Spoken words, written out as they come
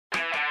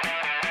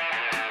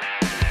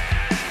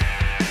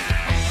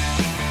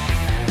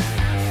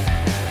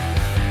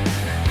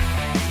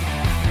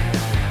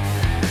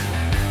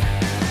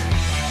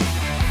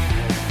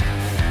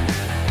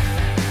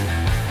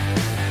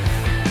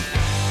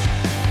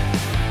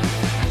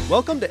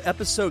Welcome to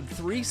episode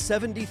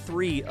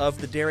 373 of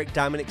the Derek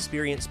Diamond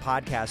Experience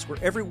podcast, where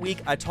every week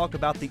I talk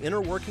about the inner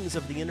workings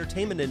of the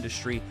entertainment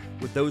industry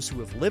with those who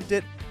have lived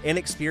it and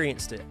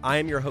experienced it. I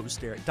am your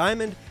host, Derek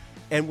Diamond,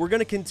 and we're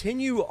going to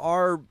continue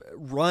our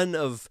run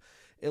of,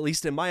 at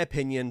least in my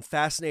opinion,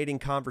 fascinating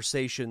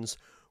conversations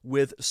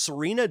with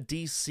Serena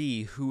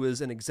DC, who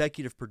is an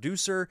executive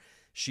producer.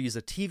 She's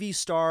a TV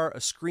star, a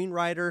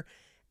screenwriter,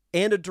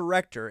 and a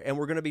director, and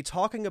we're going to be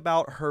talking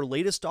about her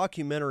latest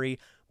documentary,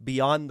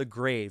 Beyond the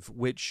Grave,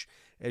 which,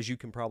 as you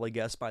can probably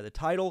guess by the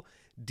title,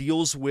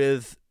 deals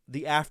with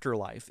the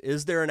afterlife.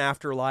 Is there an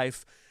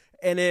afterlife?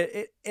 And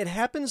it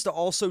happens to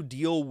also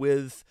deal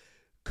with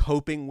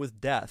coping with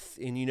death.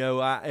 And, you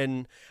know,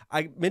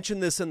 I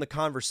mentioned this in the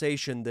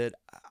conversation that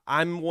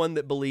I'm one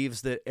that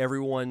believes that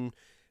everyone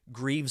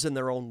grieves in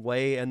their own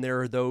way, and there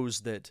are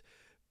those that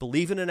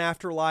believe in an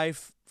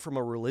afterlife from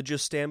a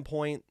religious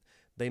standpoint.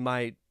 They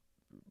might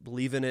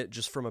believe in it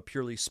just from a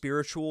purely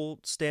spiritual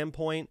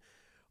standpoint,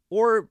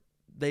 or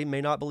they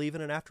may not believe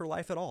in an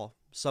afterlife at all.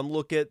 Some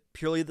look at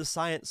purely the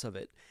science of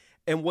it.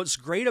 And what's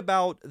great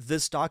about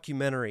this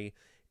documentary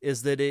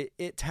is that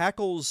it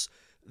tackles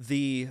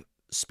the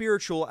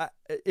spiritual.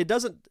 It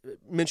doesn't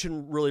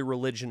mention really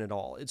religion at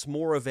all. It's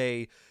more of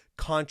a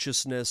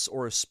consciousness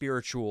or a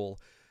spiritual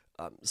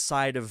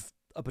side of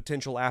a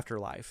potential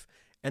afterlife.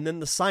 And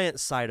then the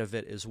science side of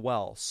it as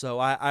well. So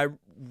I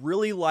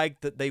really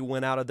like that they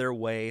went out of their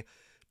way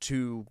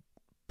to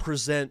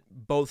present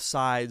both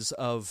sides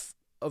of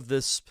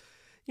this,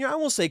 you know, I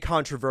won't say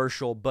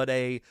controversial, but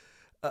a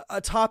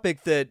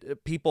topic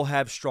that people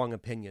have strong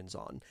opinions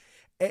on.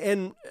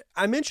 And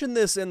I mentioned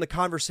this in the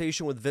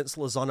conversation with Vince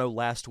Lozano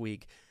last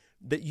week,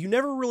 that you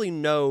never really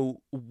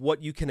know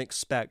what you can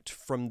expect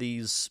from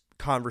these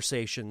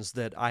conversations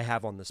that I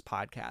have on this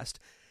podcast.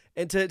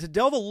 And to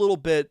delve a little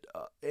bit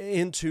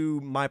into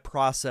my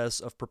process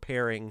of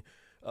preparing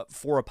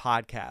for a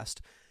podcast,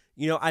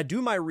 you know, I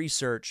do my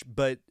research,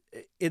 but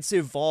it's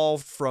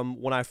evolved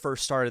from when I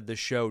first started this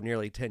show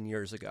nearly 10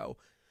 years ago.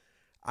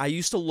 I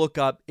used to look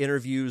up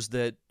interviews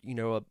that, you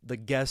know, the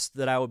guests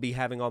that I would be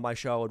having on my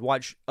show. I would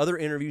watch other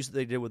interviews that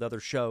they did with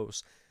other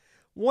shows.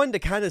 One, to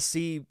kind of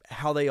see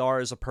how they are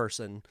as a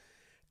person.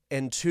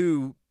 And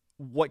two,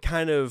 what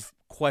kind of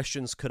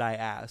questions could I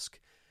ask?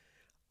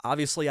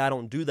 Obviously, I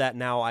don't do that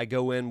now. I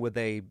go in with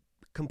a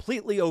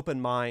completely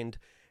open mind.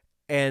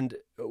 And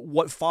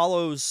what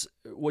follows,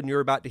 when you're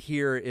about to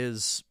hear,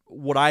 is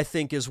what I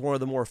think is one of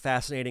the more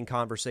fascinating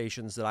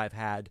conversations that I've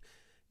had,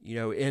 you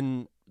know,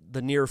 in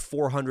the near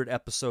 400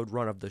 episode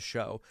run of the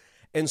show.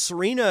 And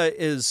Serena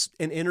is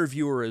an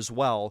interviewer as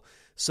well.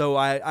 So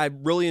I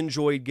really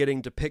enjoyed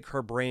getting to pick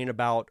her brain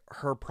about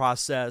her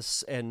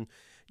process and,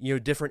 you know,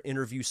 different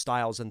interview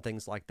styles and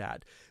things like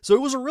that. So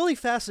it was a really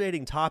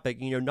fascinating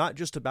topic, you know, not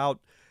just about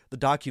the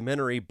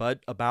documentary, but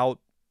about,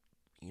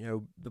 you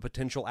know, the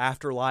potential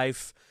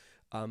afterlife,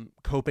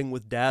 coping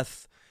with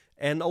death,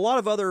 and a lot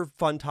of other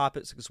fun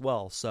topics as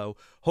well. So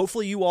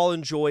hopefully you all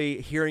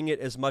enjoy hearing it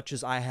as much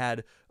as I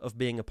had of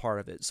being a part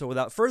of it. So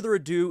without further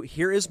ado,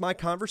 here is my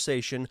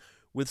conversation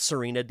with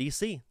Serena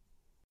DC.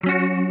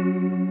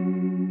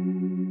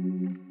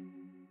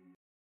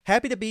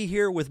 Happy to be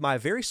here with my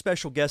very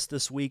special guest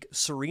this week,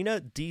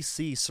 Serena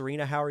DC.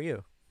 Serena, how are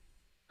you?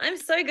 I'm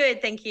so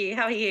good, thank you.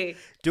 How are you?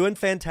 Doing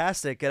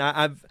fantastic.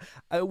 And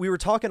we were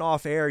talking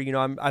off air. You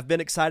know, I've been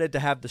excited to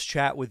have this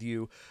chat with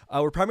you.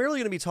 We're primarily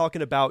going to be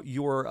talking about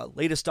your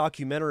latest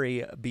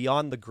documentary,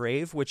 Beyond the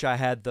Grave, which I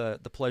had the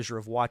pleasure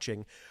of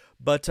watching.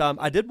 But I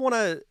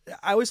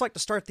always like to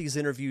start these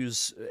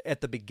interviews at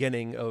the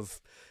beginning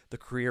of the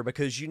career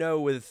because, you know,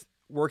 with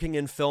working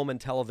in film and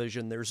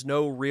television, there's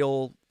no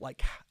real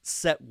like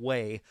set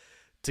way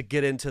to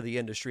get into the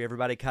industry.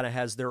 Everybody kind of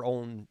has their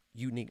own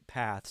unique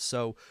path.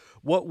 So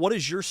what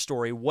is your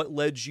story? What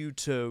led you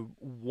to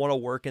want to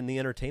work in the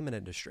entertainment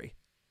industry?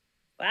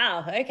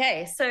 Wow.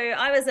 Okay. So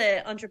I was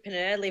an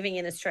entrepreneur living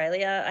in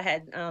Australia. I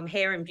had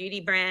hair and beauty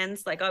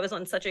brands. Like I was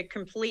on such a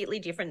completely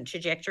different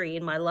trajectory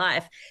in my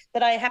life.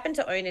 But I happened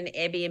to own an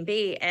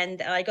Airbnb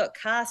and I got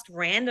cast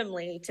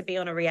randomly to be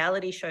on a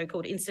reality show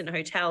called Instant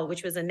Hotel,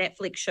 which was a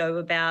Netflix show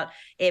about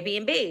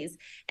Airbnbs.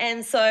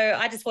 And so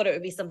I just thought it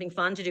would be something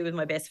fun to do with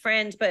my best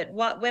friend. But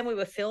when we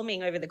were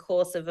filming over the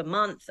course of a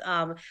month,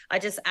 I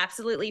just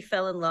absolutely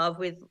fell in love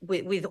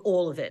with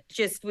all of it,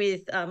 just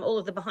with all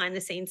of the behind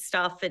the scenes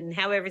stuff and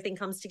how everything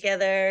comes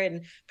together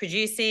and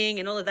producing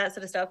and all of that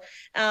sort of stuff.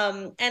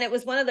 And it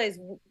was one of those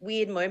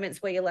weird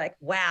moments where you're like,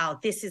 wow,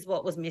 this is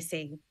what was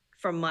missing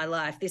from my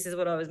life. This is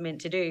what I was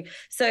meant to do.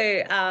 So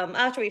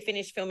after we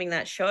finished filming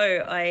that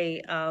show,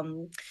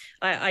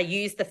 I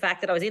used the fact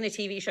that I was in a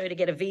TV show to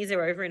get a visa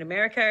over in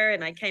America,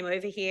 and I came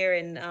over here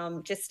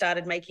and just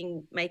started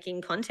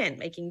making content,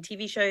 making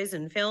TV shows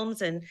and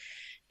films, and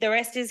the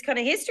rest is kind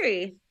of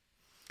history.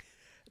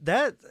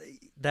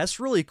 That's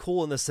really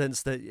cool in the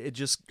sense that it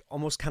just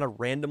almost kind of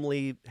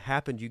randomly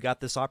happened. You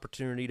got this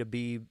opportunity to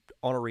be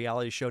on a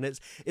reality show, and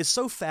it's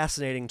so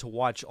fascinating to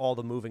watch all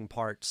the moving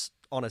parts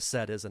on a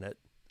set, isn't it?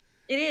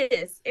 It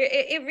is.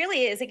 It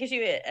really is. It gives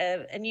you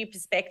a new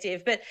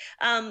perspective. But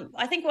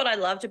I think what I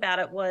loved about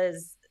it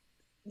was,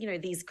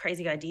 these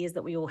crazy ideas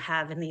that we all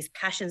have and these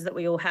passions that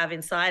we all have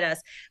inside us.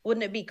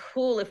 Wouldn't it be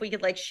cool if we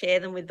could like share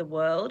them with the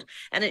world?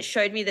 And it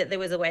showed me that there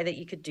was a way that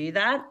you could do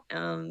that.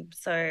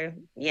 So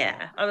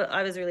yeah,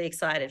 I was really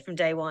excited from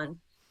day one.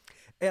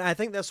 And I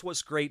think that's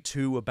what's great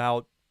too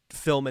about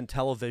film and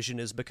television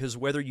is because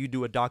whether you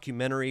do a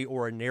documentary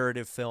or a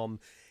narrative film,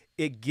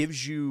 it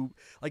gives you,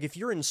 like, if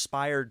you're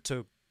inspired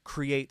to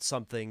create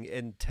something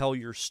and tell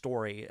your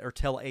story or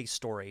tell a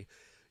story,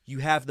 you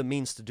have the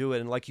means to do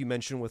it. And like you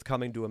mentioned with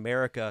Coming to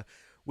America,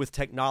 with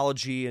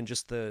technology and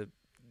just the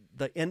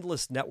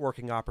endless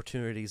networking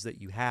opportunities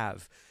that you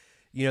have,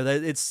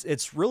 that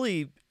it's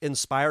really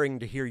inspiring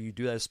to hear you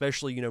do that,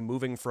 especially,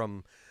 moving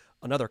from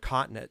another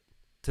continent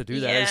to do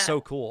that. It's so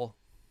cool.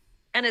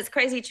 And it's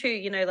crazy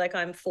too, like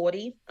I'm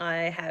 40.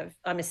 I'm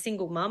a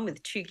single mum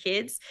with 2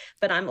 kids,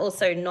 but I'm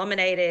also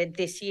nominated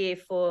this year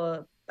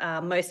for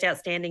most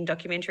outstanding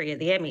documentary at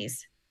the Emmys.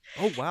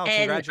 Oh, wow.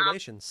 And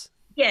congratulations.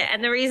 yeah,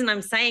 and the reason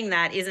I'm saying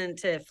that isn't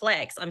to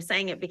flex. I'm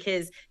saying it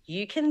because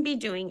you can be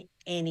doing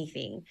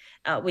anything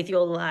with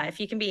your life.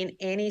 You can be in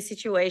any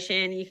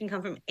situation. You can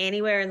come from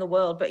anywhere in the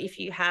world. But if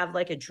you have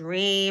like a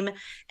dream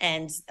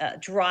and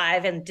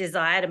drive and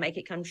desire to make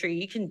it come true,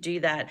 you can do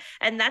that.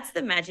 And that's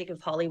the magic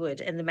of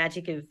Hollywood and the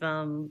magic of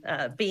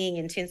being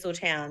in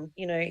Tinseltown.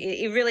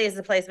 It really is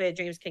the place where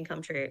dreams can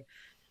come true.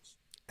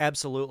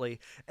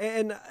 Absolutely.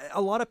 And a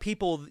lot of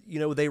people,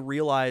 they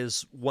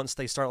realize once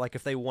they start, like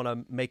if they want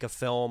to make a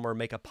film or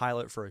make a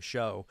pilot for a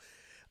show,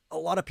 a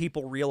lot of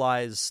people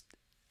realize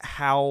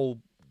how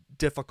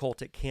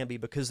difficult it can be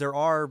because there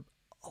are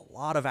a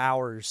lot of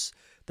hours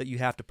that you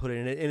have to put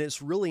in it, and it's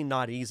really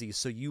not easy.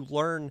 So you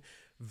learn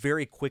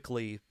very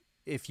quickly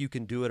if you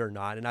can do it or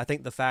not. And I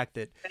think the fact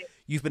that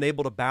you've been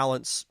able to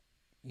balance,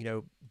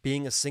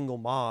 being a single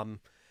mom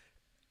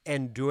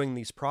and doing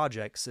these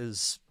projects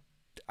is,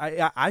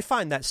 I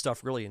find that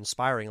stuff really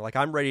inspiring. Like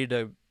I'm ready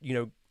to,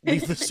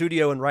 leave the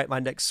studio and write my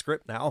next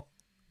script now.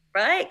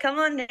 Right, come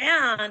on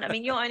down. I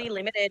mean, you're only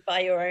limited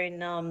by your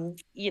own,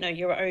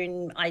 your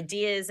own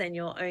ideas and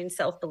your own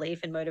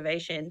self-belief and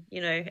motivation.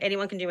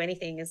 Anyone can do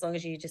anything as long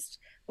as you just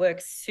work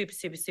super,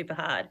 super, super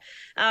hard.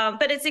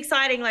 But it's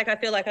exciting. Like I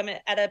feel like I'm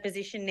at a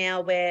position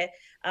now where,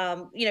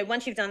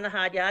 once you've done the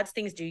hard yards,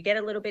 things do get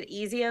a little bit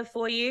easier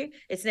for you.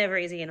 It's never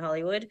easy in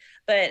Hollywood,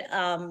 but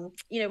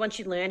once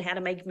you learn how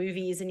to make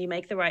movies and you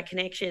make the right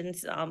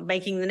connections,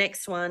 making the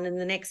next one and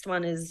the next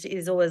one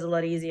is always a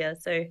lot easier.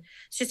 So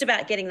it's just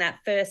about getting that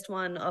first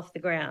one off the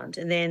ground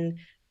and then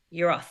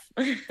you're off.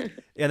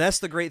 Yeah, that's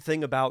the great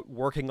thing about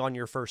working on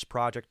your first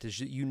project is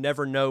you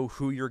never know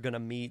who you're going to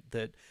meet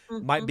that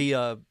might be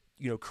a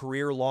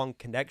career long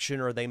connection,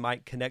 or they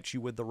might connect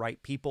you with the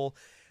right people.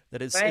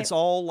 That it's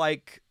all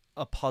like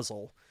a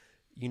puzzle,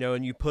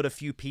 and you put a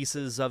few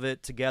pieces of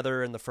it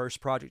together in the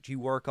first project you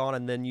work on,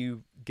 and then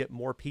you get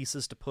more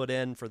pieces to put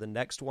in for the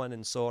next one,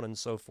 and so on and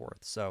so forth.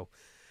 So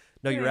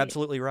no, you're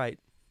absolutely right.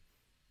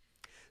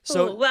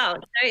 So, cool. Well,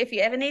 if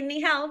you ever need any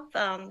help,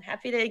 I'm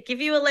happy to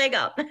give you a leg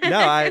up. No,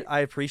 I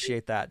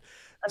appreciate that.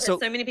 I've had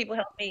so many people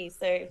help me.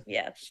 So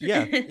yeah.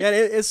 Yeah.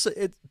 It's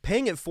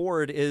paying it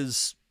forward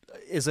is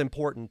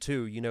important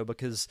too,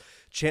 because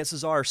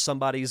chances are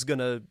somebody's going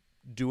to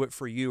do it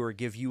for you or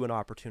give you an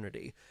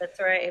opportunity. That's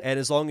right. And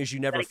as long as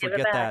you never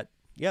forget that.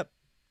 Yep.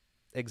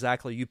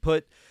 Exactly. You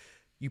put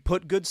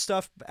good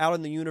stuff out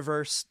in the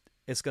universe,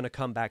 it's going to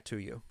come back to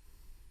you.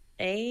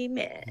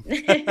 Amen.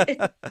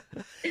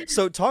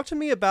 So talk to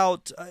me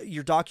about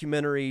your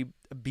documentary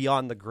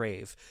Beyond the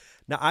Grave.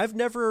 Now, I've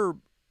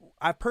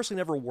personally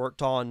never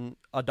worked on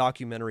a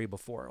documentary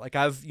before. Like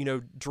I've,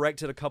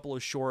 directed a couple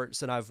of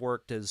shorts and I've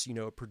worked as,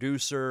 a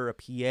producer, a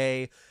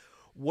PA.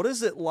 What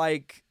is it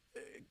like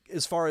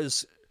as far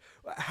as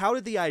how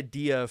did the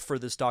idea for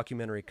this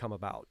documentary come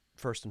about,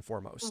 first and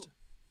foremost?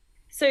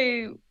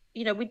 So,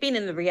 we'd been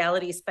in the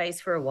reality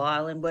space for a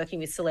while and working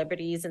with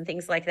celebrities and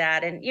things like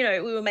that. And,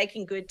 we were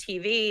making good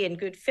TV and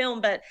good film,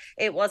 but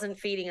it wasn't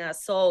feeding our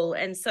soul.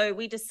 And so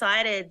we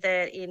decided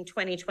that in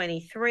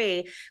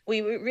 2023,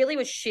 we really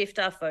would shift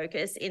our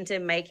focus into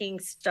making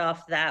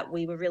stuff that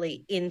we were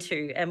really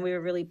into and we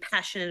were really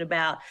passionate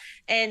about.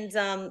 And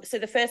so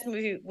the first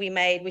movie we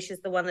made, which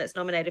is the one that's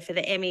nominated for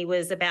the Emmy,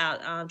 was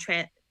about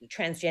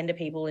transgender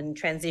people and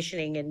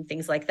transitioning and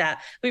things like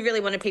that. We really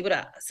wanted people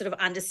to sort of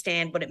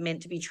understand what it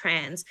meant to be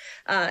trans.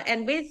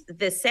 And with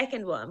the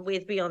second one,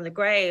 with Beyond the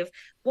Grave,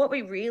 what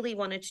we really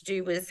wanted to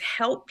do was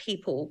help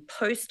people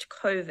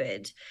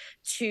post-COVID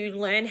to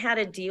learn how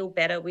to deal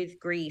better with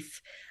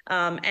grief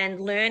and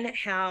learn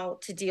how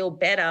to deal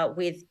better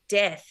with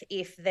death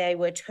if they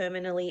were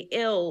terminally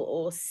ill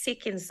or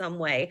sick in some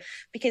way.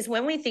 Because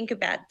when we think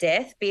about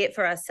death, be it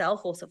for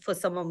ourselves or for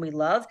someone we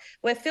love,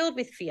 we're filled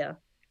with fear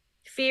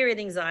and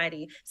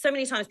anxiety. So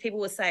many times people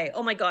will say,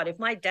 oh my God, if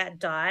my dad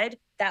died,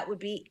 that would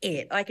be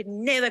it. I could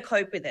never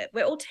cope with it.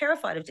 We're all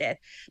terrified of death.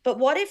 But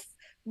what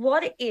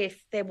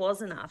if there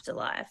was an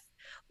afterlife?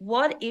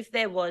 What if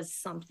there was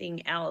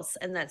something else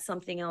and that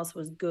something else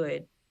was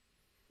good?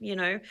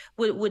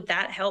 Would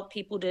that help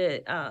people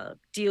to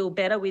deal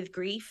better with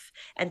grief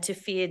and to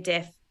fear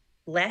death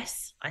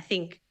less? I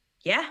think,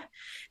 yeah.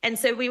 And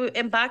so we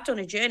embarked on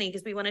a journey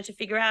because we wanted to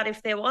figure out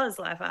if there was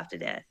life after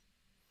death.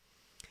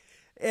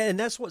 And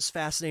that's what's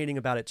fascinating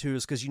about it too,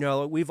 is because,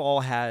 we've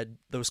all had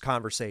those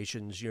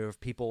conversations, of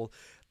people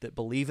that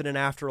believe in an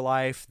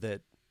afterlife,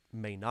 that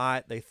may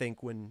not. They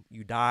think when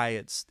you die,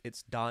 it's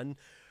done.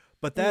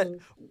 But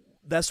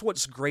that's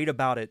what's great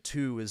about it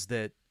too, is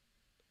that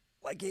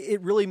like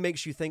it really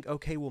makes you think,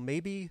 okay, well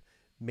maybe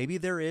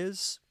there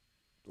is,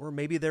 or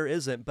maybe there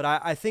isn't. But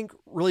I think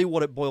really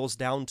what it boils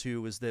down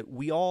to is that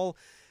we all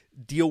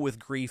deal with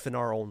grief in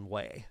our own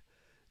way.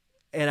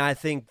 And I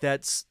think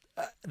that's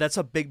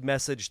a big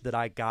message that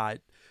I got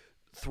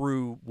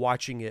through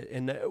watching it.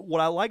 And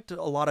what I liked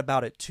a lot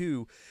about it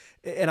too,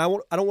 and I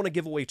don't want to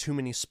give away too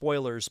many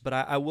spoilers, but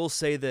I will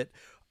say that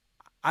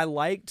I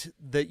liked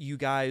that you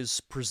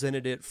guys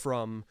presented it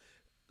from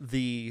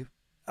the,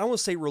 I don't want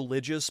to say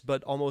religious,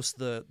 but almost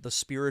the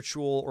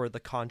spiritual or the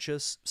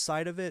conscious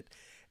side of it,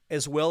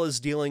 as well as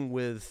dealing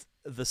with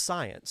the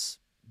science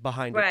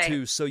behind it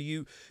too. So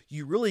you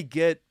really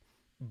get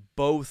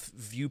both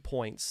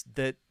viewpoints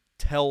that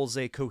tells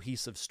a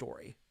cohesive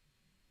story.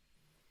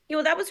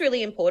 Well, that was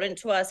really important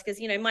to us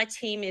because, my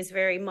team is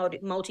very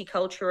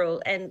multicultural,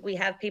 and we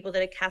have people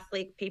that are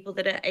Catholic, people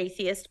that are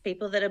atheist,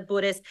 people that are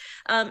Buddhist.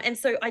 And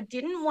so I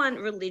didn't want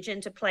religion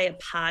to play a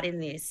part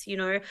in this.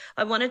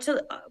 I wanted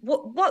to,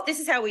 this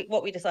is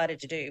what we decided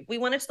to do. We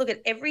wanted to look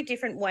at every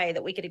different way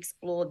that we could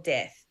explore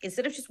death.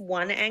 Instead of just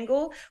one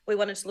angle, we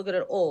wanted to look at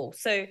it all.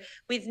 So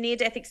with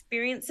near-death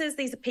experiences,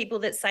 these are people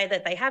that say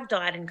that they have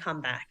died and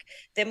come back.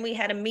 Then we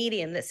had a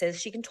medium that says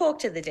she can talk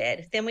to the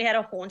dead. Then we had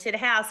a haunted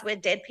house where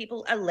dead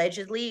people allegedly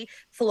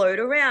float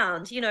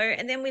around,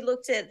 and then we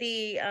looked at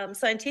the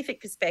scientific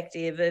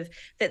perspective of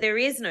that there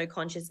is no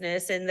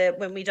consciousness and that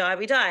when we die,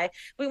 we die.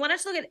 We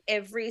wanted to look at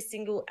every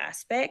single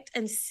aspect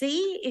and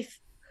see if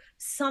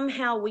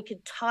somehow we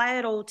could tie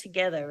it all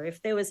together,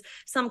 if there was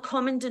some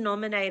common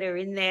denominator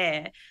in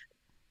there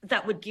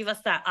that would give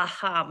us that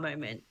aha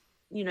moment,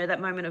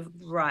 that moment of,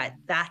 right,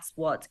 that's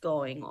what's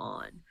going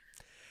on.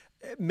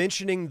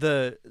 Mentioning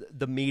the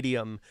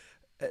medium,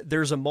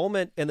 there's a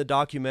moment in the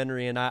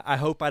documentary, and I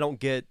hope I don't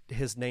get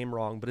his name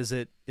wrong, but is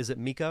it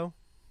Miko?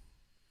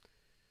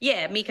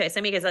 Yeah, Miko. So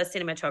Miko's our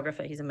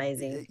cinematographer. He's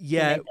amazing.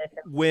 Yeah,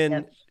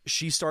 when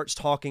she starts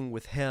talking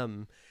with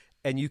him,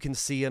 and you can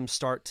see him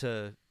start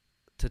to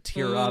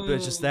tear up.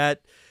 It's just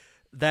that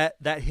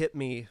hit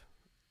me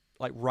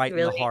like right in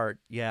the heart.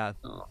 Yeah.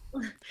 Oh.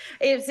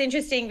 It's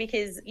interesting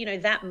because,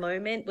 that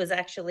moment was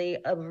actually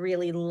a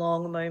really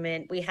long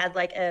moment. We had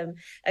like a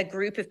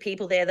group of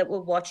people there that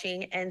were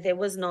watching, and there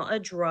was not a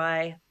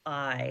dry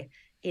eye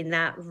in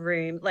that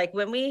room. Like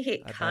when we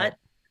hit cut,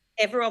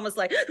 everyone was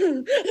like,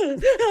 it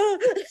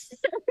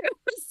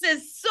was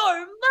just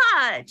so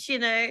much,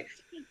 and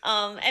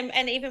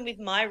even with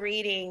my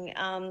reading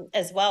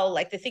as well,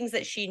 like the things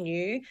that she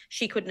knew,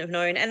 she couldn't have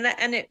known.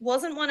 And it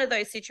wasn't one of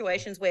those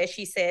situations where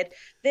she said,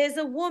 there's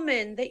a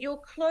woman that you're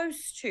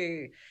close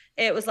to.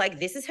 It was like,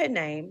 this is her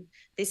name.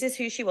 This is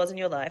who she was in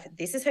your life.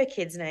 This is her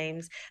kids'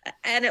 names.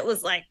 And it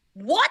was like,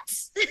 what?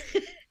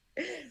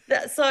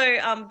 So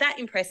that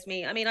impressed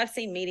me. I mean, I've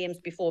seen mediums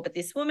before, but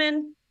this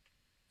woman,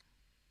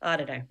 I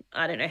don't know.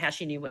 I don't know how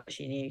she knew what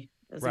she knew.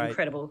 It was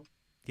incredible.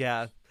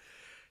 Yeah.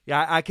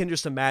 Yeah, I can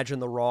just imagine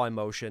the raw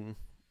emotion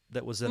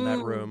that was in that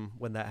room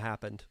when that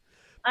happened.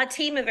 Our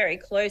team are very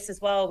close as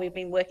well. We've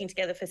been working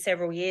together for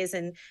several years,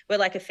 and we're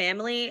like a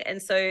family.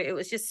 And so it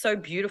was just so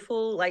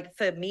beautiful, like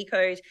for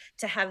Miko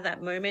to have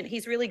that moment.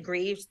 He's really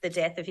grieved the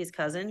death of his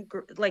cousin.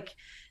 Like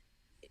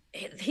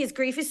his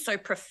grief is so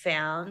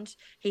profound.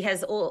 He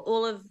has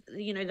all of,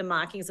 the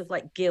markings of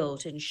like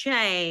guilt and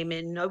shame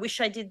and I wish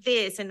I did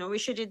this and I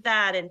wish I did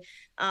that. And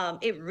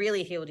it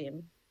really healed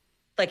him.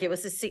 Like it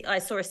was I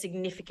saw a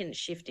significant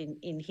shift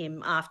in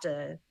him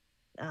after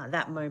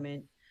that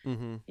moment,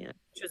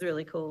 which was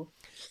really cool.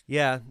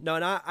 Yeah, no,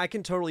 and I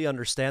can totally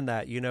understand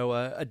that.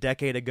 A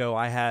decade ago,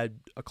 I had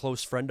a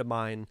close friend of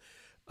mine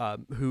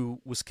who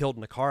was killed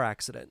in a car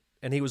accident,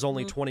 and he was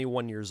only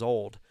 21 years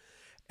old.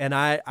 And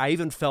I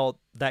even felt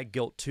that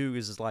guilt too,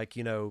 is like,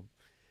 you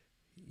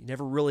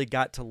never really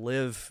got to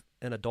live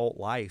an adult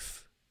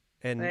life.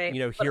 And, right.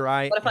 Here what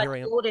if I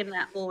I called him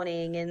that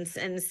morning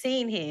and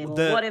seen him?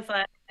 What if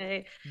I...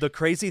 The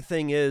crazy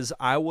thing is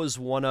I was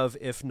one of,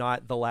 if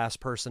not the last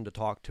person to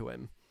talk to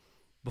him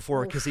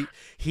before, because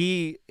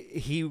he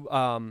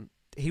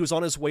was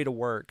on his way to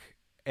work,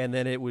 and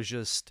then it was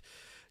just,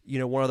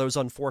 one of those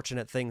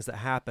unfortunate things that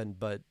happened.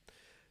 But,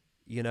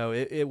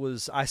 it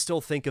was, I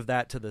still think of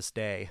that to this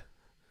day.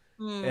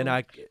 And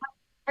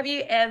have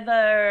you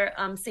ever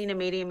seen a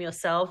medium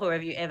yourself, or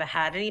have you ever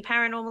had any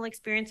paranormal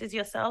experiences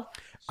yourself?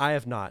 I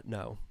have not,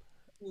 no.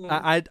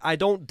 I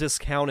don't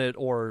discount it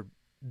or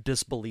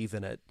disbelieve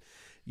in it.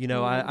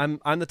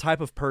 I'm the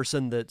type of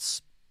person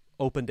that's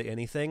open to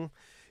anything,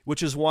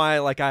 which is why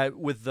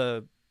with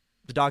the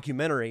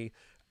documentary,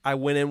 I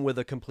went in with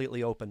a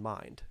completely open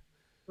mind.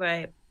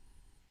 Right.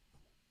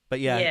 But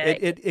yeah, Yeah.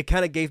 it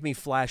kind of gave me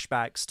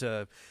flashbacks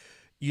to,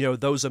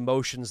 those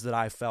emotions that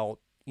I felt,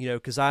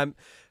 because I'm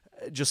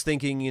just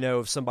thinking,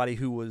 of somebody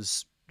who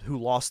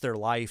lost their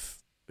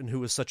life and who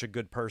was such a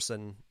good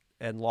person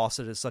and lost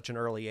it at such an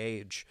early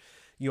age.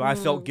 I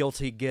felt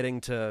guilty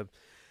getting to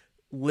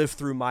live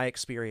through my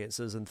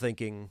experiences and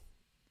thinking,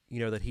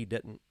 that he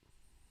didn't.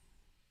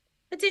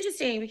 It's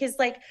interesting because,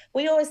 like,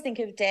 we always think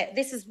of death.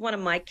 This is one of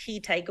my key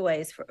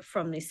takeaways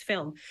from this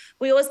film.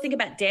 We always think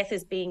about death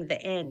as being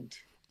the end,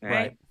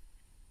 right?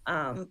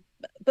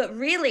 But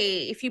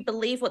really, if you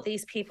believe what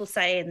these people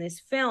say in this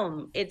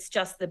film, it's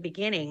just the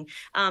beginning.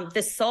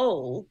 The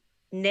soul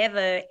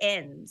never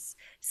ends.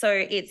 So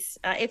it's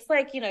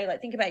like, like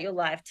think about your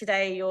life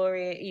today.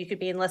 You could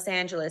be in Los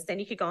Angeles, then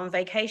you could go on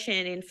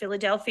vacation in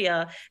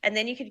Philadelphia, and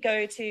then you could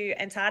go to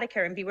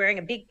Antarctica and be wearing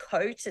a big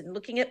coat and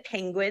looking at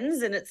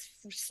penguins, and it's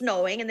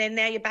snowing, and then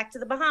now you're back to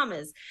the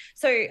Bahamas.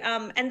 So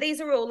and these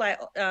are all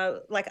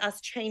like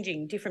us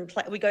changing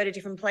we go to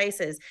different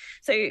places.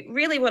 So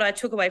really what I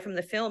took away from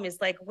the film is,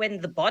 like, when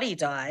the body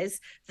dies,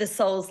 the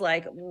soul's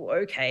like,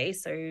 okay,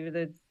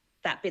 so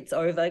that bit's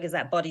over because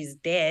that body's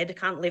dead,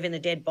 can't live in a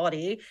dead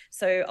body.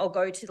 So I'll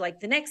go to, like,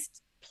 the next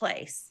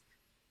place,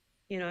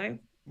 Yeah.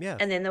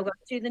 And then they'll go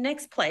to the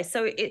next place.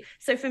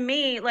 So for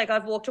me, like,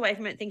 I've walked away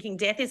from it thinking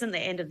death isn't the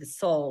end of the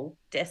soul.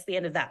 Death's the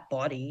end of that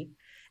body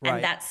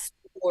and that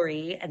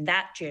story and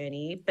that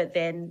journey. But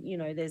then,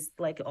 there's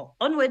like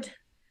onward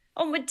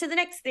to the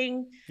next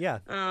thing. Yeah.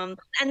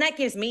 And that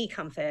gives me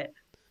comfort.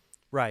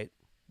 Right.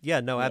 Yeah,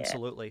 no,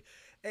 absolutely.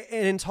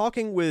 And in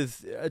talking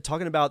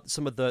about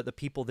some of the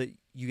people that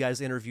you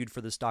guys interviewed for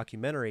this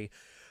documentary,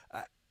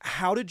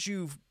 how did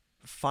you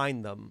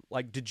find them?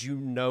 Like, did you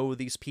know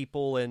these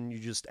people and you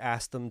just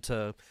asked them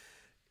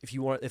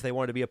if they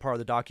wanted to be a part of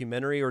the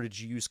documentary, or did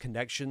you use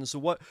connections? So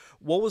what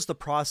was the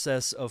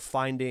process of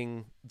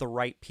finding the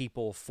right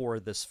people for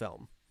this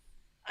film?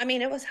 I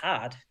mean, it was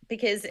hard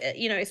because,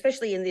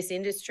 especially in this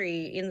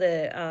industry, in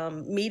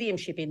the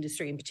mediumship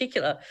industry in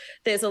particular,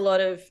 there's a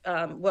lot of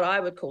what I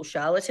would call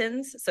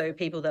charlatans. So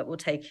people that will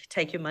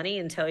take your money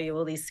and tell you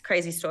all these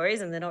crazy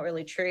stories and they're not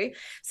really true.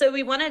 So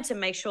we wanted to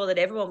make sure that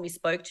everyone we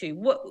spoke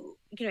to,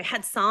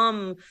 had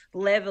some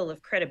level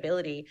of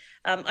credibility.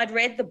 I'd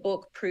read the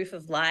book Proof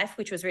of Life,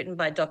 which was written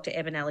by Dr.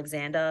 Eben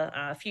Alexander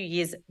a few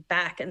years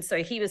back. And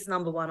so he was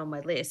number one on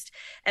my list.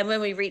 And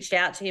when we reached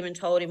out to him and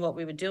told him what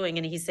we were doing,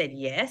 and he said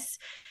yes,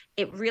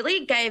 it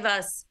really gave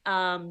us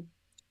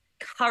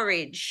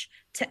courage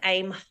to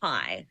aim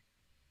high,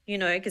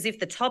 because if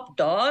the top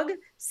dog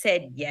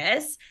said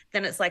yes,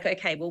 then it's like,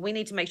 okay, well, we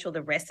need to make sure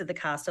the rest of the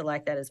cast are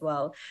like that as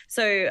well.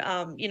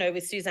 So,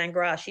 with Suzanne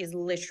Grass, she's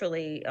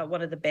literally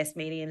one of the best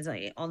mediums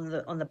on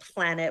the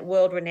planet,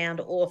 world-renowned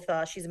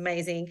author. She's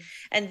amazing.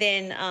 And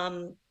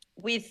then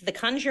with the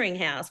Conjuring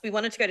house, we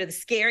wanted to go to the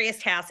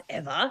scariest house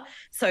ever.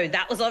 So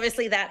that was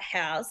obviously that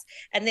house.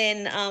 And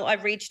then I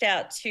reached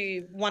out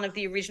to one of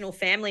the original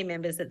family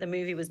members that the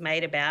movie was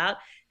made about.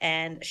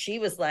 And she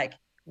was like,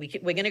 we're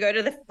going to go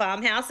to the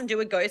farmhouse and do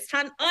a ghost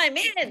hunt. I'm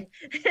in.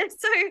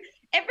 So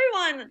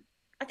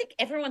I think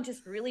everyone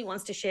just really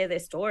wants to share their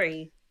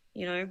story,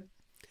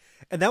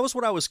 And that was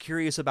what I was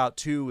curious about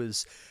too,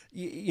 is,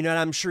 and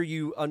I'm sure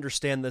you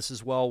understand this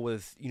as well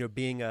with,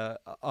 being a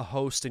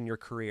host in your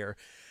career.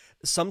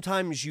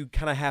 Sometimes you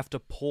kind of have to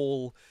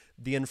pull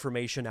the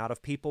information out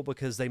of people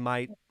because they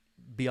might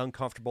be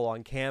uncomfortable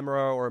on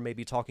camera or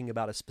maybe talking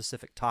about a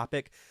specific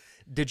topic.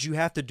 Did you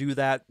have to do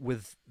that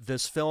with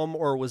this film,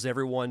 or was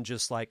everyone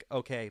just like,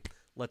 okay,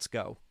 let's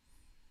go?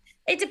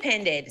 It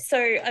depended.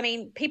 So, I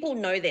mean, people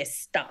know their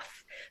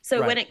stuff.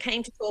 So when it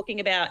came to talking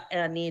about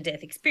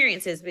near-death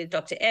experiences with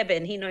Dr.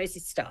 Eben, he knows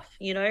his stuff,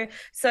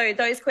 So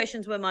those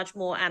questions were much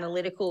more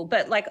analytical.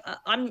 But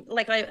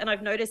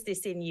I've noticed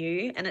this in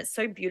you, and it's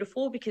so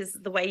beautiful because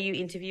the way you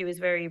interview is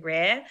very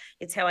rare.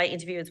 It's how I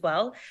interview as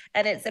well,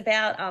 and it's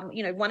about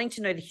wanting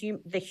to know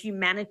the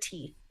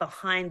humanity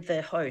behind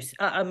the host.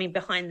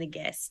 Behind the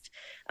guest,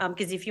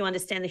 because if you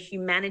understand the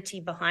humanity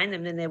behind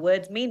them, then their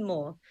words mean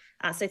more.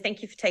 So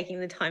thank you for taking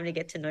the time to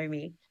get to know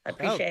me. I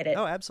appreciate it.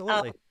 Oh,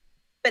 absolutely.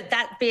 But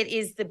that bit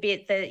is the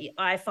bit that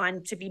I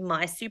find to be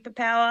my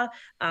superpower.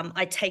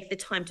 I take the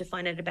time to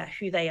find out about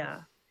who they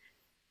are,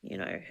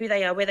 who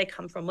they are, where they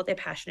come from, what they're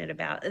passionate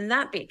about. And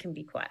that bit can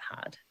be quite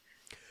hard.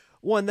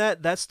 Well, and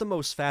that's the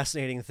most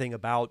fascinating thing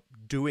about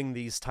doing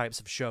these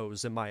types of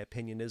shows, in my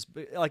opinion, is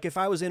like if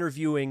I was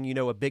interviewing,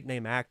 a big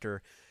name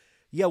actor,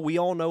 yeah, we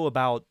all know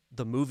about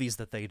the movies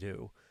that they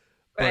do.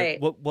 Right.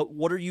 But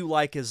what are you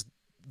like as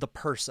the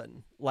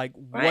person? Like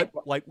what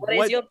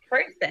is your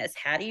process?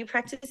 How do you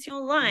practice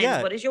your lines?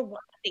 Yeah. What does your wife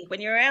think when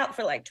you're out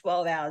for like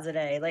 12 hours a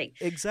day? Like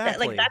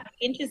exactly. That's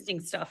interesting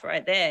stuff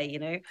right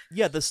there,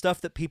 Yeah, the stuff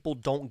that people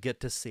don't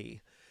get to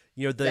see.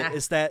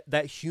 Is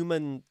that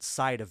human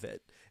side of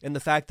it. And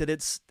the fact that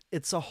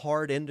it's a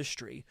hard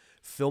industry.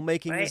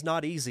 Filmmaking is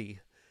not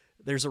easy.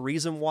 There's a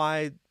reason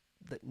why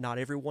that not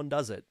everyone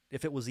does it.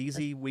 If it was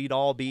easy, we'd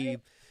all be,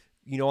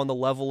 on the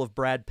level of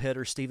Brad Pitt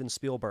or Steven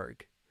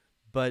Spielberg.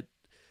 But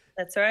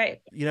that's right.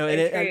 and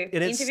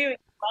it's interviewing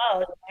as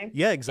well.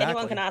 Yeah, exactly.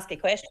 Anyone can ask a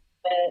question.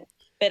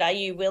 but are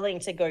you willing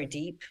to go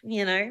deep,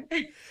 Well,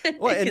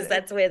 because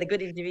that's where the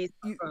good interviews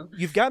come from.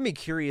 you've got me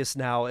curious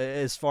now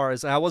as far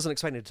as I wasn't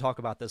expecting to talk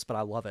about this, but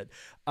I love it.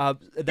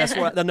 That's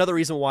another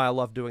reason why I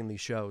love doing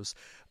these shows.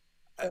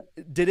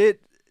 Did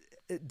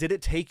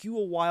it take you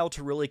a while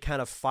to really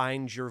kind of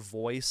find your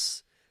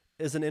voice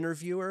as an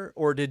interviewer,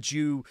 or did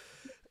you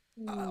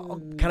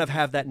kind of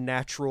have that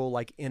natural,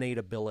 like, innate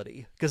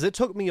ability? Because it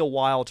took me a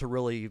while to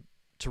really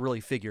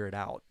figure it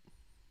out.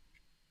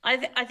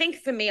 I think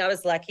for me, I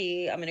was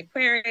lucky. I'm an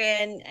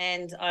Aquarian,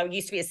 and I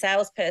used to be a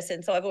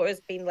salesperson, so I've always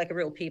been like a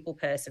real people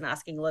person,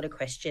 asking a lot of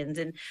questions,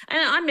 and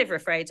I'm never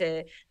afraid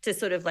to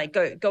sort of like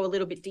go a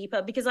little bit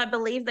deeper, because I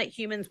believe that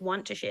humans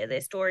want to share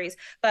their stories.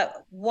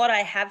 But what I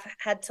have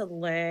had to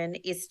learn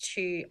is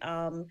to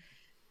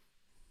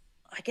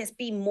I guess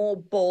be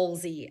more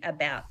ballsy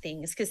about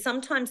things, because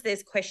sometimes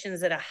there's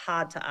questions that are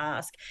hard to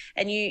ask,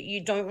 and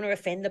you don't want to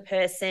offend the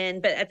person,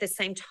 but at the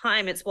same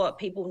time it's what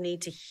people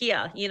need to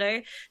hear.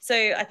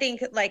 So I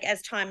think, like,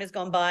 as time has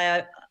gone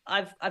by,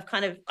 I've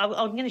kind of, I'm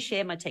going to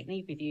share my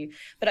technique with you,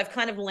 but I've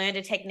kind of learned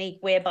a technique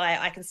whereby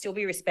I can still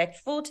be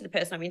respectful to the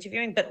person I'm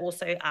interviewing, but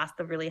also ask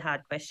the really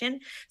hard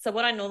question. So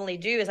what I normally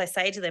do is I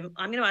say to them,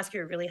 I'm going to ask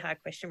you a really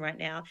hard question right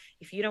now.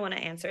 If you don't want to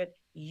answer it,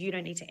 you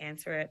don't need to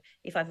answer it.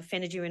 If I've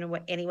offended you in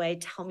any way,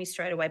 tell me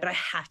straight away, but I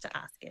have to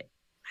ask it.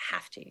 I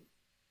have to.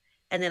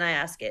 And then I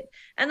ask it,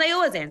 and they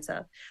always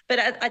answer. But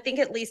I think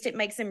at least it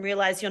makes them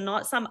realize you're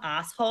not some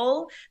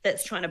asshole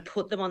that's trying to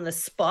put them on the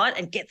spot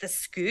and get the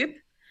scoop.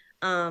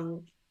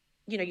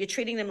 You're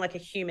treating them like a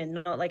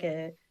human, not like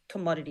a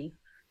commodity.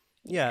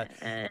 Yeah.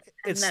 And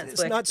it's not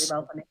really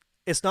well for me.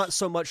 It's not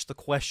so much the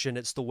question,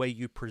 it's the way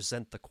you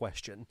present the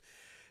question.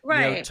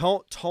 Right.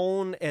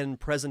 Tone and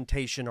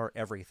presentation are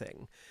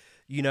everything.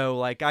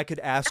 Like, I could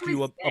ask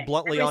you a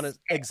bluntly honest.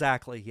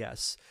 Exactly.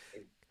 Yes.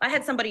 I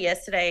had somebody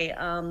yesterday.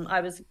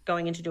 I was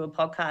going in to do a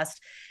podcast,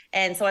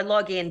 and so I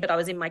log in, but I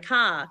was in my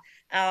car,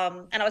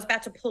 and I was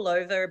about to pull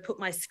over, put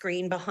my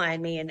screen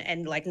behind me,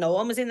 and like no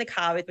one was in the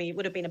car with me. It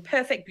would have been a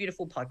perfect,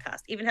 beautiful podcast.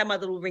 Even had my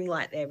little ring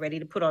light there ready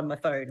to put on my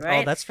phone.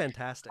 Right. Oh, that's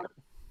fantastic.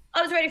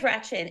 I was ready for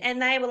action, and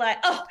they were like,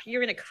 "Oh,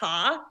 you're in a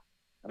car."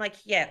 I'm like,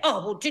 yeah.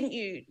 Oh, well, didn't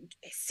you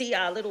see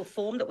our little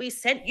form that we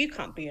sent? You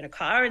can't be in a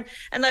car.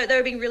 And they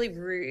were being really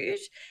rude.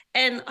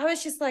 And I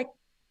was just like,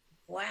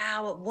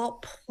 wow, at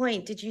what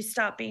point did you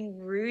start being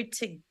rude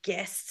to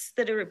guests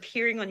that are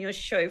appearing on your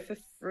show for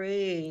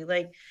free?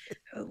 Like,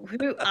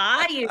 who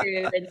are you?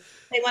 And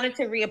they wanted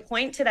to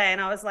reappoint today.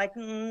 And I was like,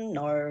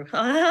 no,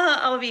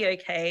 I'll be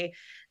okay.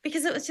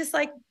 Because it was just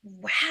like,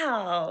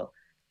 wow.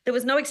 There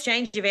was no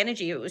exchange of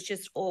energy. It was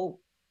just all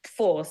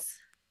force.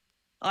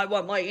 I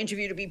want my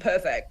interview to be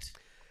perfect.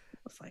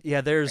 Like,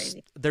 yeah, there's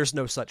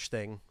no such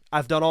thing.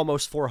 I've done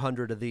almost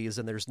 400 of these,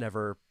 and there's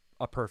never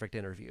a perfect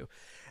interview.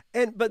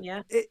 But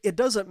yeah. It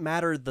doesn't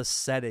matter the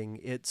setting.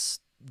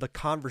 It's the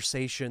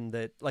conversation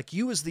that, like,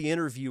 you as the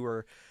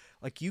interviewer,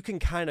 like, you can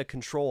kind of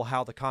control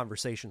how the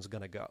conversation's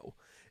going to go.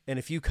 And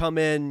if you come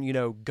in,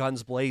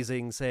 guns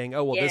blazing, saying,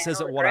 "Oh, well, this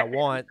isn't what I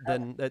want,"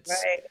 then that's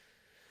right.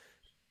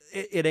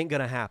 It ain't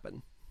going to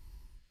happen.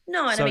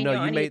 No, and so I mean,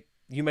 no,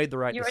 you made the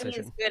right decision. You're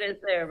only as good as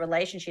the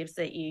relationships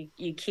that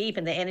you keep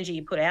and the energy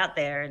you put out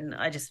there. And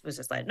I was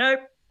just like,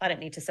 nope, I don't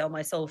need to sell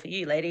my soul for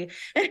you, lady.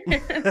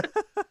 I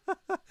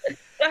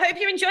hope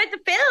you enjoyed the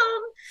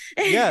film.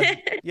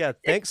 Yeah.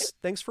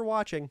 Thanks for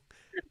watching.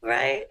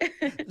 Right.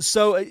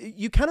 So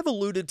you kind of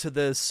alluded to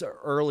this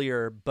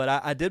earlier, but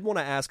I did want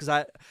to ask,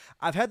 because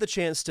I've had the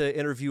chance to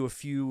interview a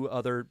few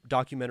other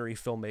documentary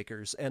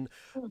filmmakers, and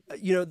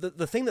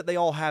the thing that they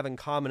all have in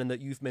common, and that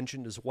you've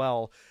mentioned as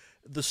well,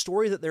 the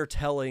story that they're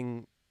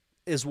telling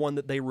is one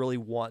that they really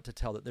want to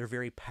tell, that they're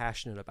very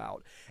passionate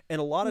about.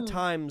 And a lot of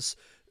times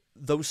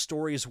those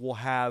stories will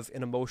have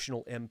an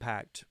emotional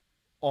impact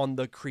on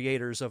the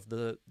creators of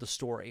the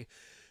story.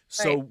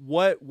 So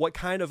right. What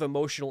kind of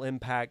emotional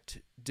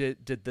impact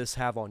did this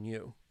have on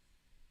you?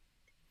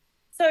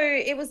 So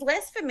it was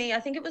less for me. I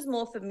think it was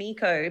more for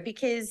Miko,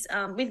 because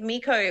with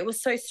Miko, it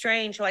was so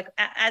strange. Like,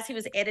 as he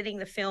was editing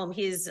the film,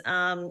 his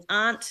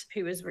aunt,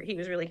 who he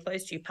was really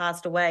close to,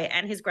 passed away,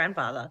 and his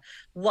grandfather,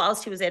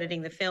 whilst he was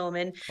editing the film.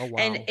 And oh,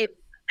 wow.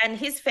 And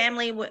his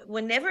family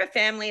were never a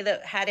family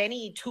that had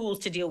any tools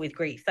to deal with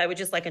grief. They were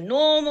just like a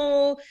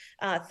normal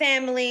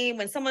family.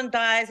 When someone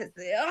dies, it's,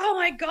 oh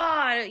my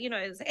God,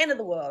 it's the end of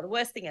the world,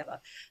 worst thing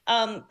ever.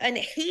 And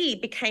he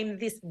became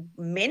this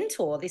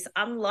mentor, this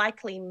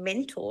unlikely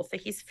mentor for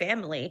his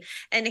family.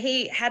 And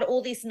he had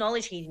all this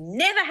knowledge he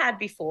never had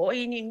before.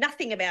 He knew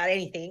nothing about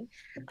anything.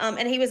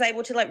 And he was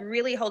able to, like,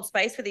 really hold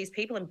space for these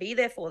people and be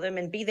there for them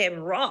and be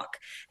their rock.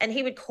 And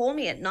he would call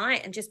me at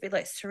night and just be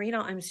like,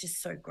 Serena, I'm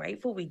just so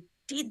grateful we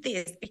did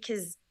this,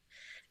 because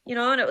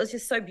and it was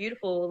just so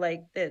beautiful,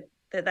 like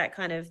that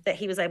kind of, that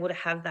he was able to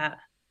have that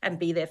and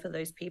be there for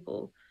those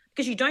people,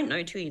 because you don't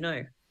know till you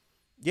know.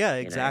 Yeah,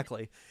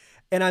 exactly.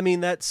 And I mean,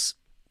 that's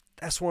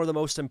one of the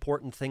most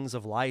important things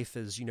of life,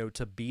 is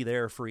to be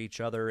there for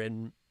each other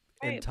in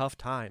tough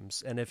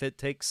times. And if it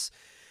takes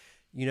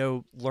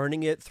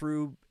learning it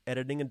through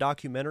editing a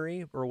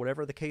documentary or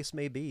whatever the case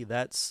may be,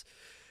 that's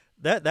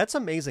That's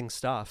amazing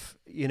stuff.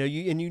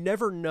 You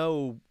never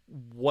know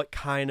what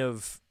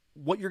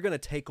you're going to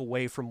take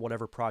away from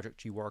whatever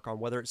project you work on,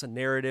 whether it's a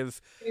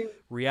narrative,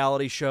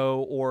 reality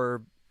show,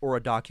 or a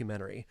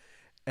documentary.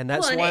 And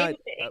that's well, why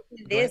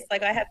even this,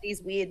 like, I have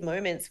these weird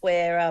moments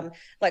where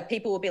like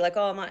people will be like,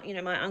 oh,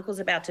 my uncle's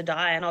about to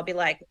die, and I'll be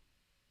like,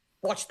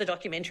 watch the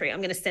documentary. I'm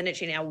going to send it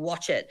to you now.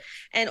 Watch it.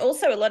 And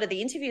also, a lot of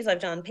the interviews I've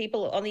done,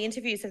 people on the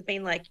interviews have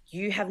been like,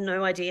 you have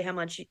no idea how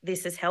much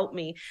this has helped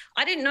me.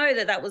 I didn't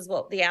know that was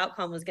what the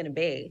outcome was going to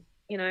be.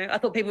 I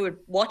thought people would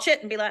watch it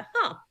and be like,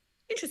 huh,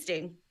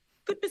 interesting,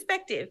 good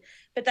perspective.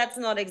 But that's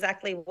not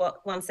exactly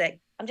what. One sec,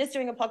 I'm just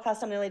doing a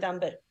podcast. I'm nearly done,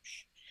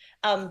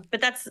 but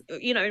that's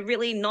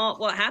really not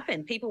what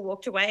happened. People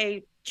walked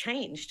away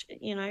changed.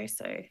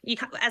 So you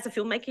can't, as a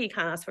filmmaker, you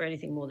can't ask for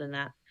anything more than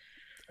that.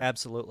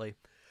 Absolutely.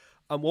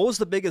 What was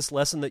the biggest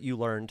lesson that you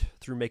learned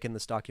through making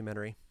this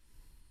documentary?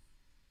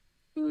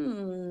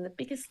 The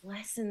biggest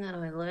lesson that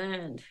I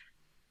learned,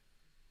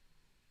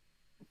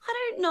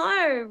 I don't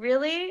know,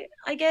 really.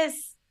 I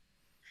guess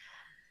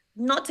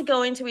not to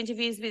go into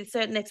interviews with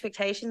certain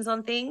expectations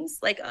on things.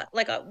 Like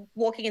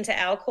walking into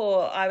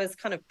Alcor, I was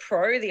kind of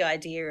pro the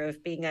idea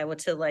of being able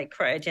to like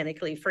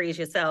cryogenically freeze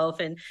yourself,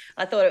 and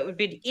I thought it would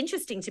be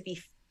interesting to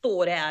be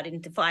thought out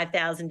into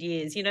 5,000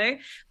 years,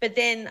 but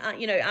then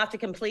after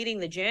completing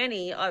the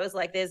journey, I was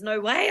like, there's no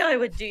way I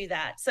would do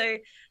that. So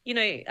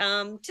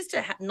just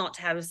to not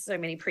to have so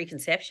many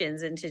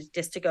preconceptions, and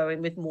to go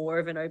in with more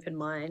of an open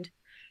mind.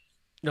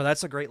 No,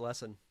 that's a great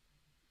lesson.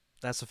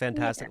 That's a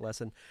fantastic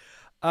lesson.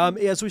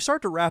 As we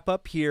start to wrap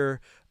up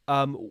here,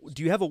 do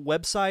you have a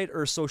website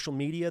or social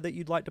media that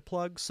you'd like to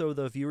plug so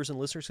the viewers and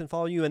listeners can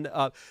follow you? And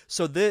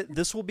so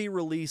this will be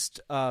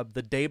released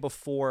the day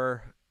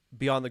before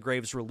Beyond the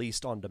Grave's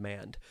released on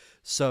demand.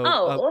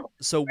 So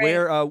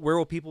where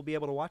will people be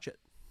able to watch it?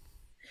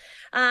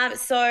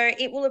 So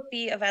it will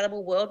be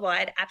available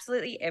worldwide,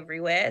 absolutely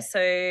everywhere. So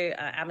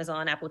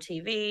Amazon, Apple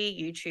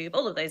TV, YouTube,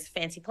 all of those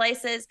fancy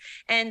places.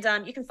 And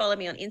you can follow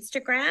me on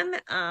Instagram.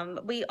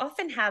 We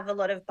often have a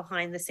lot of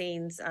behind the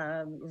scenes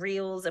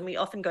reels, and we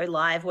often go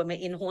live when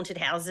we're in haunted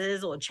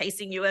houses or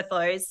chasing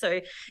UFOs. So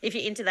if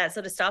you're into that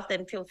sort of stuff,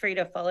 then feel free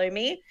to follow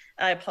me.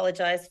 I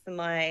apologize for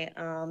my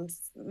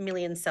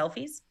million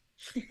selfies.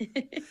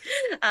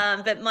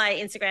 But my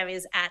Instagram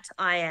is at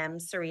I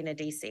am Serena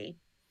DC.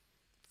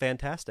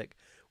 Fantastic.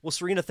 Well,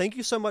 Serena, thank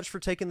you so much for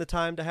taking the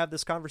time to have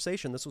this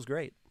conversation. This was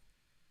great.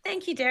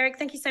 Thank you, Derek.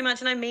 Thank you so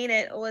much. And I mean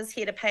it. Always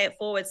here to pay it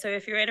forward. So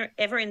if you're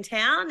ever in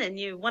town and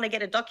you want to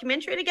get a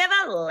documentary together,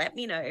 let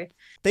me know.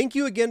 Thank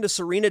you again to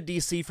Serena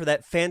DC for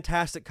that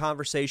fantastic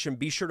conversation.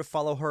 Be sure to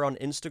follow her on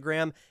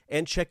Instagram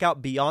and check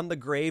out Beyond the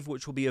Grave,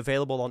 which will be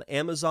available on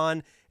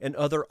Amazon and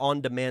other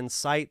on-demand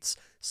sites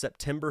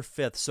September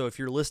 5th. So if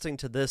you're listening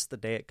to this the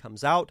day it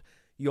comes out,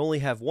 you only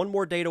have one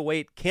more day to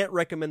wait. Can't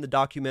recommend the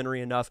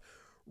documentary enough.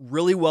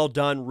 Really well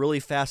done, really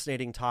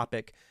fascinating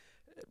topic.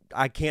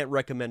 I can't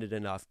recommend it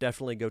enough.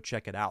 Definitely go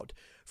check it out.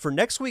 For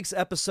next week's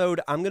episode,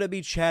 I'm going to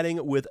be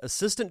chatting with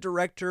assistant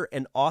director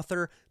and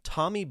author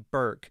Tommy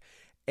Burke.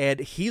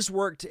 And he's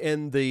worked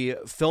in the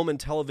film and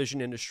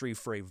television industry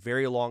for a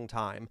very long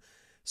time.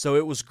 So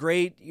it was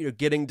great,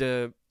 getting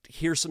to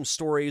hear some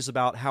stories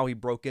about how he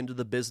broke into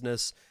the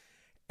business.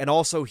 And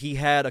also he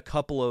had a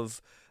couple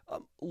of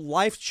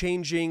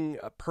life-changing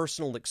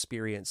personal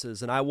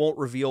experiences. And I won't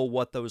reveal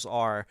what those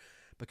are,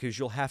 because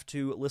you'll have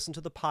to listen to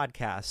the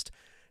podcast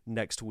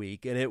next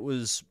week. And it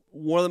was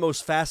one of the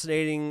most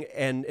fascinating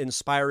and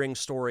inspiring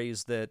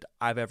stories that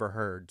I've ever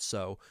heard.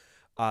 So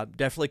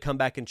definitely come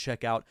back and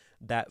check out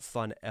that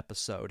fun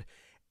episode.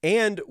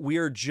 And we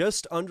are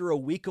just under a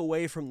week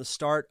away from the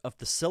start of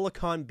the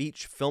Silicon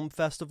Beach Film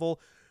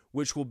Festival,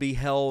 which will be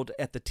held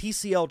at the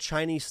TCL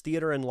Chinese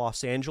Theater in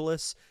Los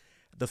Angeles.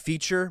 The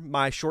feature,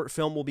 my short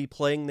film, will be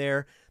playing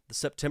there the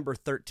September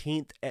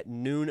 13th at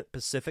noon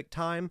Pacific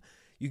time.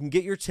 You can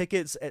get your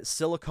tickets at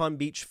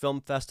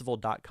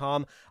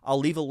siliconbeachfilmfestival.com. I'll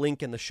leave a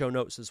link in the show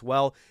notes as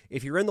well.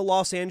 If you're in the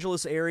Los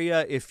Angeles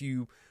area, if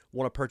you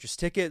want to purchase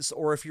tickets,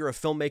 or if you're a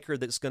filmmaker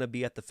that's going to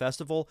be at the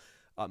festival,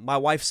 my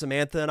wife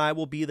Samantha and I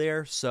will be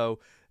there. So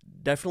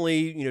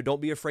definitely,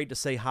 don't be afraid to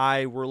say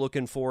hi. We're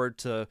looking forward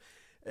to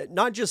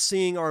not just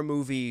seeing our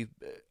movie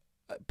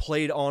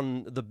played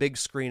on the big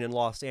screen in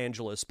Los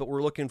Angeles, but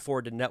we're looking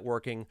forward to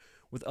networking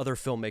with other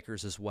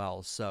filmmakers as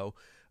well. So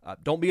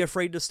don't be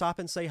afraid to stop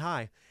and say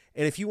hi.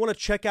 And if you want to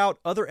check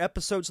out other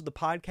episodes of the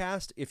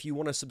podcast, if you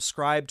want to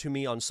subscribe to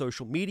me on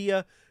social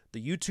media,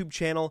 the YouTube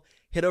channel,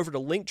 head over to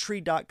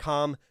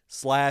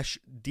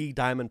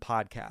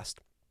linktree.com/DDiamondPodcast.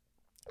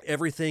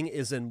 Everything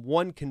is in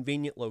one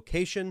convenient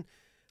location,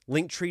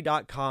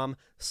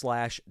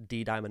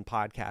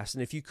 linktree.com/DDiamondPodcast.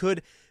 And if you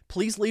could,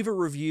 please leave a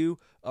review,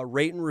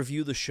 rate and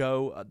review the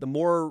show. The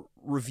more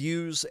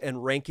reviews and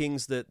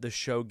rankings that the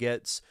show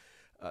gets,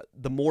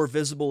 the more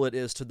visible it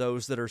is to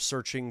those that are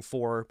searching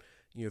for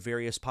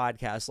various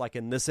podcasts, like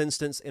in this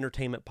instance,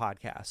 entertainment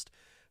podcast.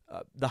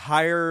 The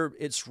higher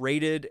it's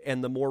rated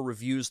and the more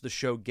reviews the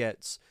show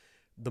gets,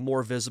 the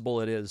more visible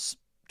it is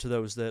to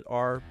those that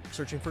are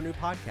searching for new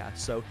podcasts.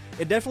 So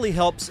it definitely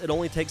helps. It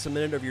only takes a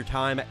minute of your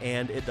time,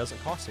 and it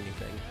doesn't cost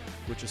anything,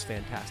 which is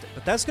fantastic.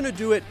 But that's going to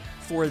do it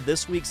for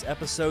this week's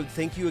episode.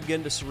 Thank you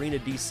again to Serena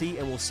DC,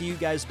 and we'll see you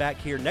guys back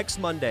here next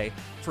Monday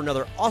for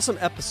another awesome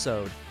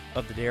episode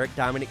of the Derek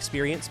Diamond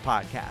Experience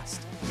podcast.